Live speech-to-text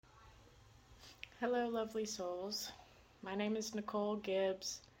Hello, lovely souls. My name is Nicole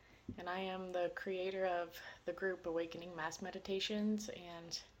Gibbs, and I am the creator of the group Awakening Mass Meditations,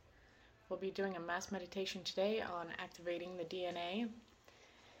 and we'll be doing a mass meditation today on activating the DNA.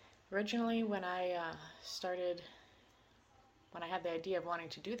 Originally, when I had the idea of wanting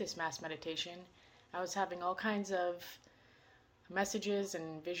to do this mass meditation, I was having all kinds of messages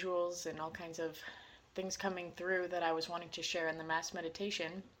and visuals and all kinds of things coming through that I was wanting to share in the mass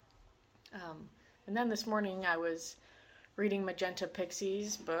meditation. And then this morning I was reading Magenta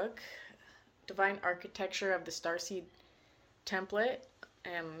Pixie's book, Divine Architecture of the Starseed Template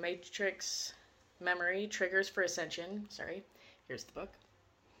and Matrix Memory Triggers for Ascension. Here's the book.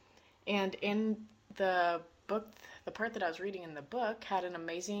 And in the book, the part that I was reading in the book had an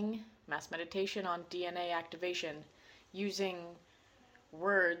amazing mass meditation on DNA activation, using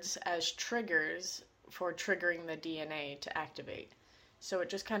words as triggers for triggering the DNA to activate. So it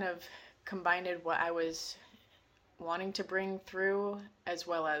just kind of combined what I was wanting to bring through, as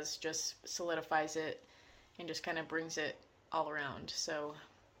well as just solidifies it and just kind of brings it all around. So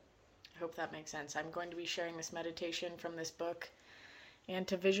I hope that makes sense. I'm going to be sharing this meditation from this book, and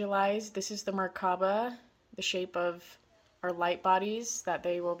to visualize, this is the Mer-Ka-Bah, the shape of our light bodies that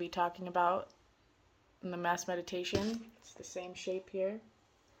they will be talking about in the mass meditation. It's the same shape here.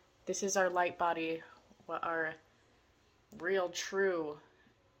 This is our light body, what our real, true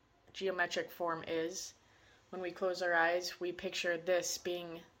geometric form is. When we close our eyes, we picture this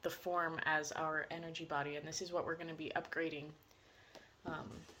being the form as our energy body, and this is what we're going to be upgrading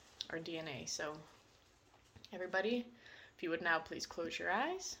our DNA. So everybody, if you would now please close your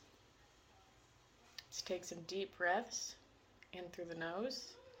eyes. Let's take some deep breaths in through the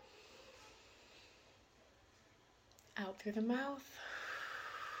nose, out through the mouth,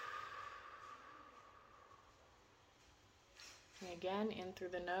 and again, in through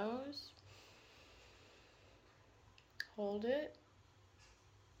the nose. Hold it.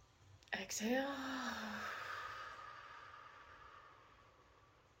 Exhale.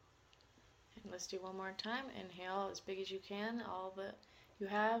 And let's do one more time. Inhale as big as you can, all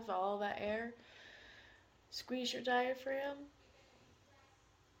that air. Squeeze your diaphragm.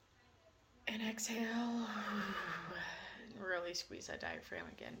 And exhale. Really squeeze that diaphragm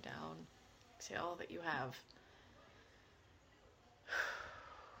again down. Exhale all that you have.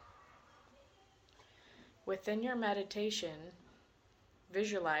 Within your meditation,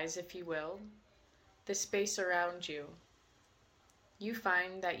 visualize, if you will, the space around you. You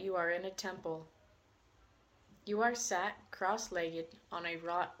find that you are in a temple. You are sat cross-legged on a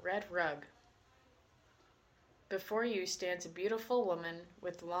red rug. Before you stands a beautiful woman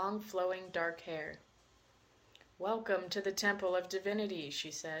with long flowing dark hair. "Welcome to the Temple of Divinity,"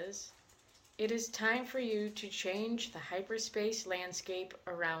 she says. "It is time for you to change the hyperspace landscape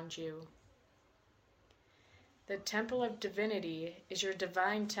around you." The Temple of Divinity is your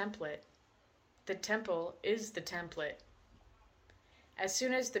divine template. The temple is the template. As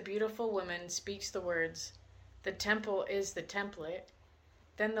soon as the beautiful woman speaks the words, "The temple is the template,"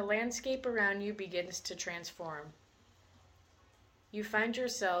 then the landscape around you begins to transform. You find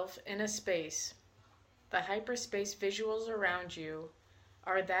yourself in a space. The hyperspace visuals around you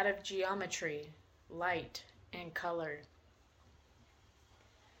are that of geometry, light, and color.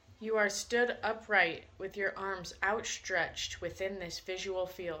 You are stood upright with your arms outstretched within this visual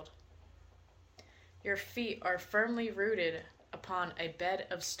field. Your feet are firmly rooted upon a bed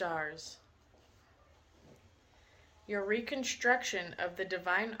of stars. Your reconstruction of the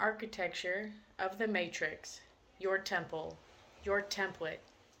divine architecture of the matrix, your temple, your template,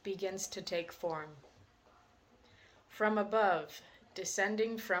 begins to take form. From above,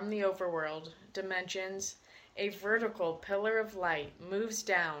 descending from the overworld dimensions, a vertical pillar of light moves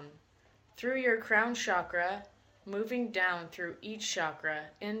down through your crown chakra, moving down through each chakra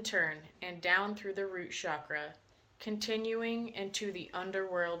in turn and down through the root chakra, continuing into the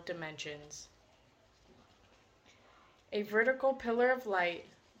underworld dimensions. A vertical pillar of light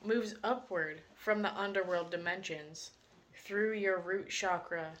moves upward from the underworld dimensions through your root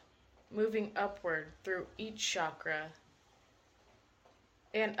chakra, moving upward through each chakra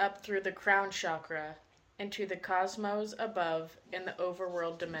and up through the crown chakra into the cosmos above in the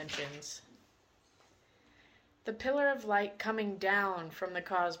overworld dimensions. The pillar of light coming down from the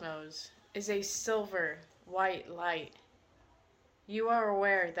cosmos is a silver white light. You are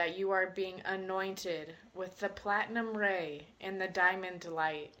aware that you are being anointed with the platinum ray and the diamond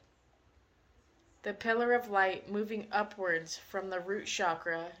light. The pillar of light moving upwards from the root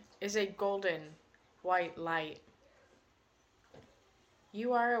chakra is a golden white light.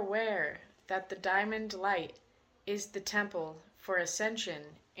 You are aware that the diamond light is the temple for ascension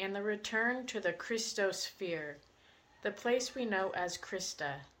and the return to the Christosphere, the place we know as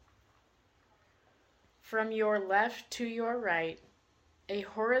Krista. From your left to your right, a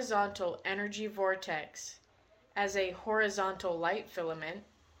horizontal energy vortex, as a horizontal light filament,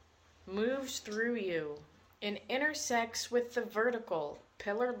 moves through you and intersects with the vertical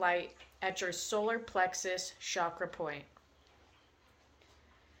pillar light at your solar plexus chakra point.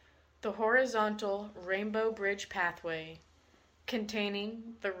 The horizontal rainbow bridge pathway,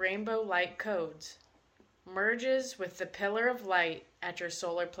 containing the rainbow light codes, merges with the pillar of light at your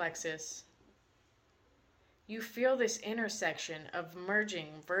solar plexus. You feel this intersection of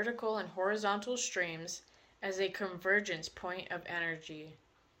merging vertical and horizontal streams as a convergence point of energy.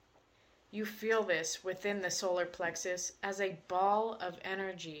 You feel this within the solar plexus as a ball of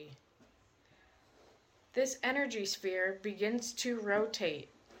energy. This energy sphere begins to rotate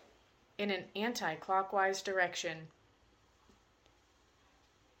in an anti-clockwise direction.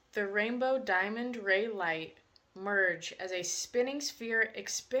 The rainbow diamond ray light merge as a spinning sphere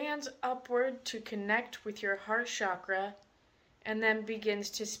expands upward to connect with your heart chakra and then begins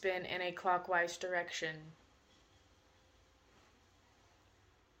to spin in a clockwise direction.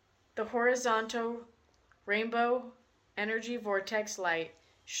 The horizontal rainbow energy vortex light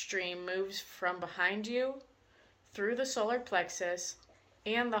stream moves from behind you, through the solar plexus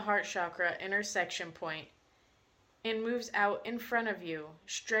and the heart chakra intersection point, and moves out in front of you,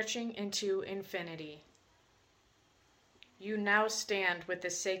 stretching into infinity. You now stand with the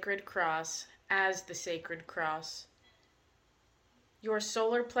sacred cross as the sacred cross. Your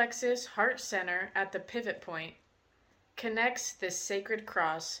solar plexus heart center at the pivot point connects this sacred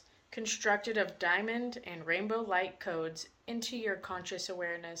cross constructed of diamond and rainbow light codes into your conscious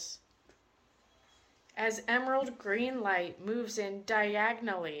awareness. As emerald green light moves in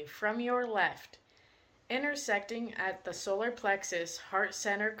diagonally from your left, intersecting at the solar plexus heart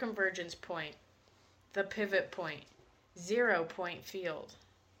center convergence point, the pivot point, 0 point field.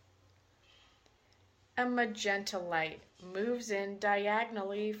 A magenta light moves in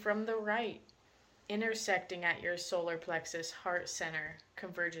diagonally from the right, intersecting at your solar plexus heart center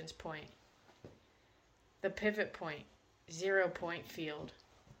convergence point, the pivot point, 0 point field.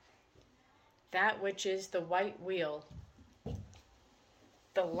 That which is the white wheel,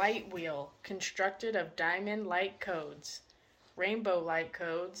 the light wheel constructed of diamond light codes, rainbow light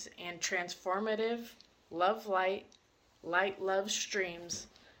codes, and transformative love light love streams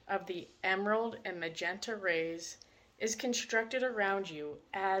of the emerald and magenta rays, is constructed around you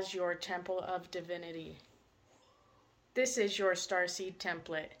as your temple of divinity. This is your Starseed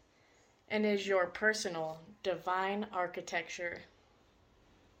Template and is your personal divine architecture.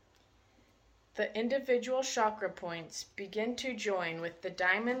 The individual chakra points begin to join with the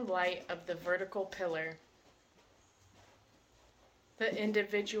diamond light of the vertical pillar. The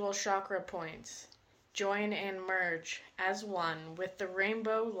individual chakra points join and merge as one with the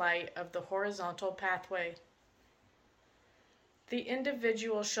rainbow light of the horizontal pathway. The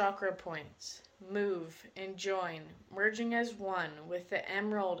individual chakra points move and join, merging as one with the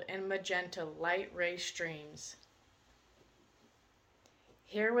emerald and magenta light ray streams.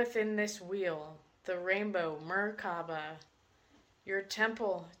 Here within this wheel, the rainbow Mer-Ka-Bah, your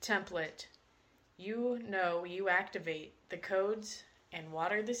temple template, you know you activate the codes and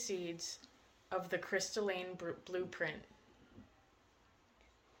water the seeds of the crystalline blueprint.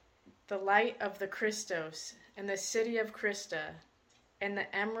 The light of the Christos and the city of Krista and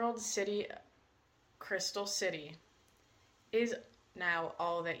the Emerald City, Crystal City, is now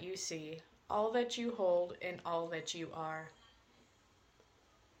all that you see, all that you hold, and all that you are.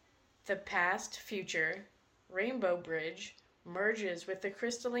 The past, future, rainbow bridge merges with the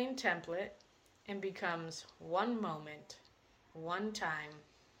crystalline template and becomes one moment, one time,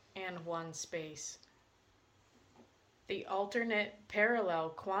 and one space. The alternate parallel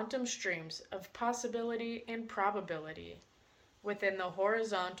quantum streams of possibility and probability within the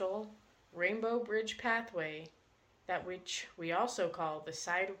horizontal rainbow bridge pathway, that which we also call the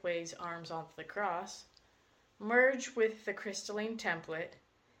sideways arms of the cross, merge with the crystalline template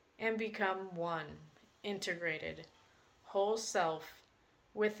and become one, integrated, whole self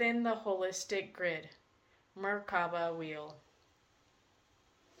within the holistic grid, Mer-Ka-Bah wheel.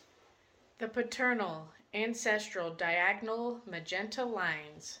 The paternal, ancestral diagonal magenta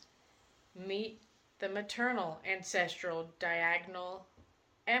lines meet the maternal, ancestral diagonal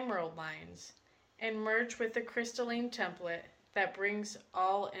emerald lines and merge with the crystalline template that brings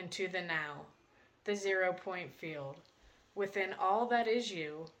all into the now, the 0 point field, within all that is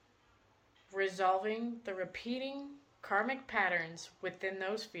you, resolving the repeating karmic patterns within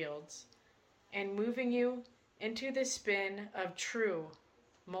those fields and moving you into the spin of true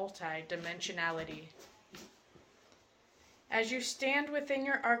multi-dimensionality. As you stand within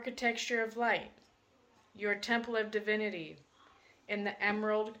your architecture of light, your temple of divinity, in the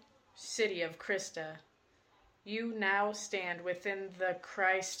emerald city of Krista, you now stand within the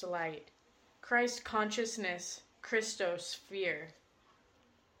Christ light, Christ consciousness, Christosphere.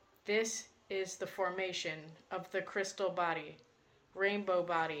 This is the formation of the crystal body, rainbow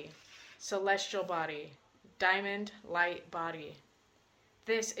body, celestial body, diamond light body.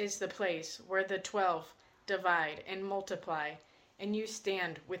 This is the place where the 12 divide and multiply, and you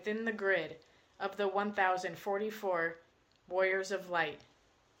stand within the grid of the 1044 warriors of light.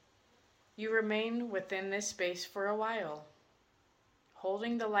 You remain within this space for a while,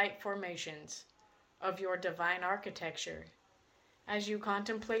 holding the light formations of your divine architecture as you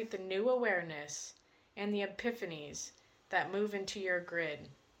contemplate the new awareness and the epiphanies that move into your grid.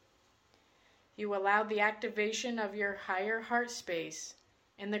 You allow the activation of your higher heart space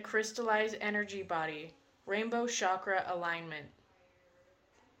and the crystallized energy body, rainbow chakra alignment.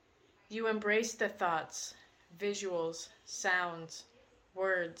 You embrace the thoughts, visuals, sounds,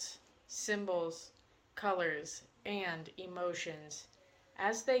 words, symbols, colors, and emotions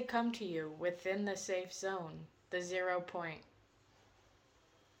as they come to you within the safe zone, the 0 point,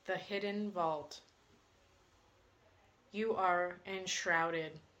 the hidden vault. You are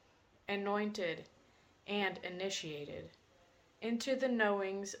enshrouded, anointed, and initiated into the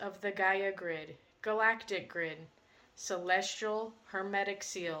knowings of the Gaia grid, galactic grid, celestial hermetic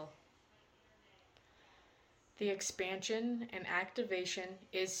seal. The expansion and activation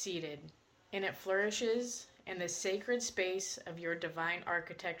is seated, and it flourishes in the sacred space of your divine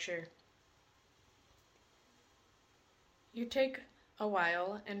architecture. You take a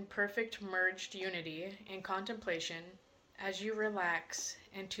while in perfect merged unity and contemplation as you relax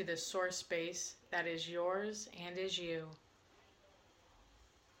into the source space that is yours and is you.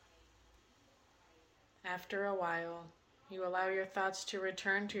 After a while, you allow your thoughts to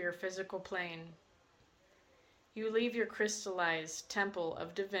return to your physical plane. You leave your crystallized temple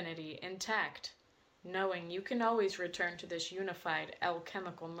of divinity intact, knowing you can always return to this unified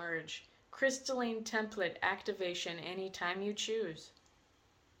alchemical merge, crystalline template activation anytime you choose.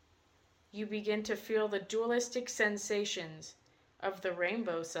 You begin to feel the dualistic sensations of the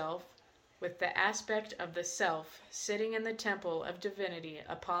rainbow self with the aspect of the self sitting in the temple of divinity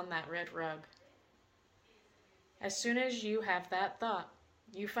upon that red rug. As soon as you have that thought,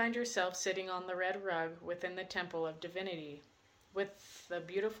 you find yourself sitting on the red rug within the temple of divinity, with the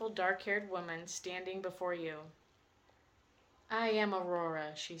beautiful dark-haired woman standing before you. "I am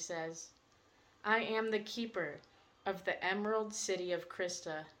Aurora," she says. "I am the keeper of the emerald city of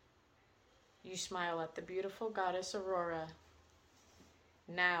Krista." You smile at the beautiful goddess Aurora.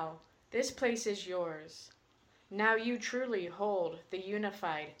 "Now, this place is yours. Now you truly hold the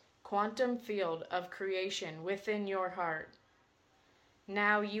unified quantum field of creation within your heart.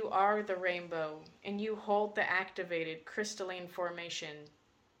 Now you are the rainbow, and you hold the activated crystalline formation."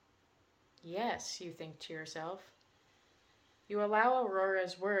 "Yes," you think to yourself. You allow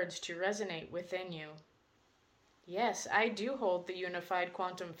Aurora's words to resonate within you. "Yes, I do hold the unified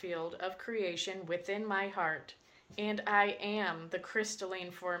quantum field of creation within my heart, and I am the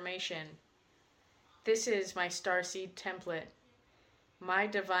crystalline formation. This is my Starseed Template, my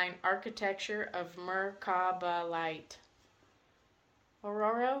divine architecture of Mer-Ka-Bah Light."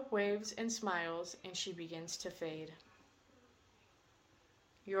 Aurora waves and smiles, and she begins to fade.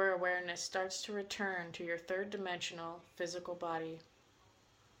 Your awareness starts to return to your third-dimensional physical body.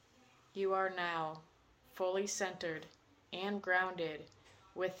 You are now fully centered and grounded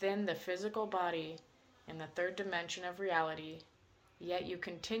within the physical body in the third dimension of reality, yet you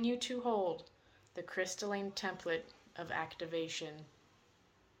continue to hold the crystalline template of activation.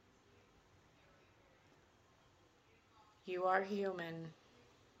 You are human,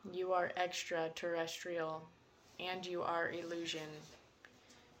 you are extraterrestrial, and you are illusion.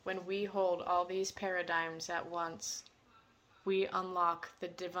 When we hold all these paradigms at once, we unlock the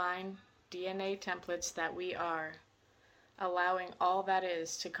divine DNA templates that we are, allowing all that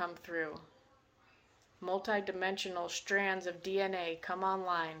is to come through. Multi-dimensional strands of DNA come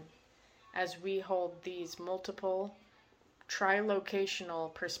online as we hold these multiple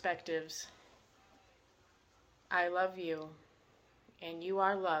trilocational perspectives. I love you, and you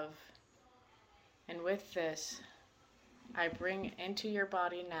are love. And with this, I bring into your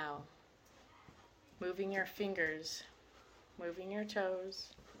body now, moving your fingers, moving your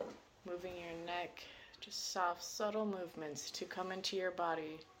toes, moving your neck, just soft, subtle movements to come into your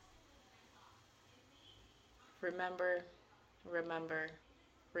body. Remember, remember,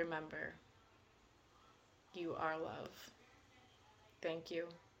 remember. You are love. Thank you.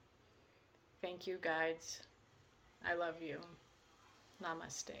 Thank you, guides. I love you.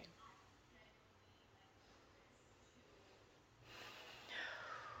 Namaste.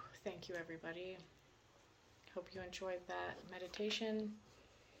 Thank you, everybody. Hope you enjoyed that meditation.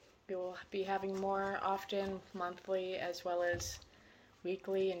 We will be having more often, monthly, as well as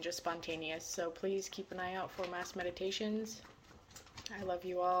weekly and just spontaneous. So please keep an eye out for mass meditations. I love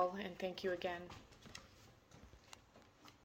you all, and thank you again.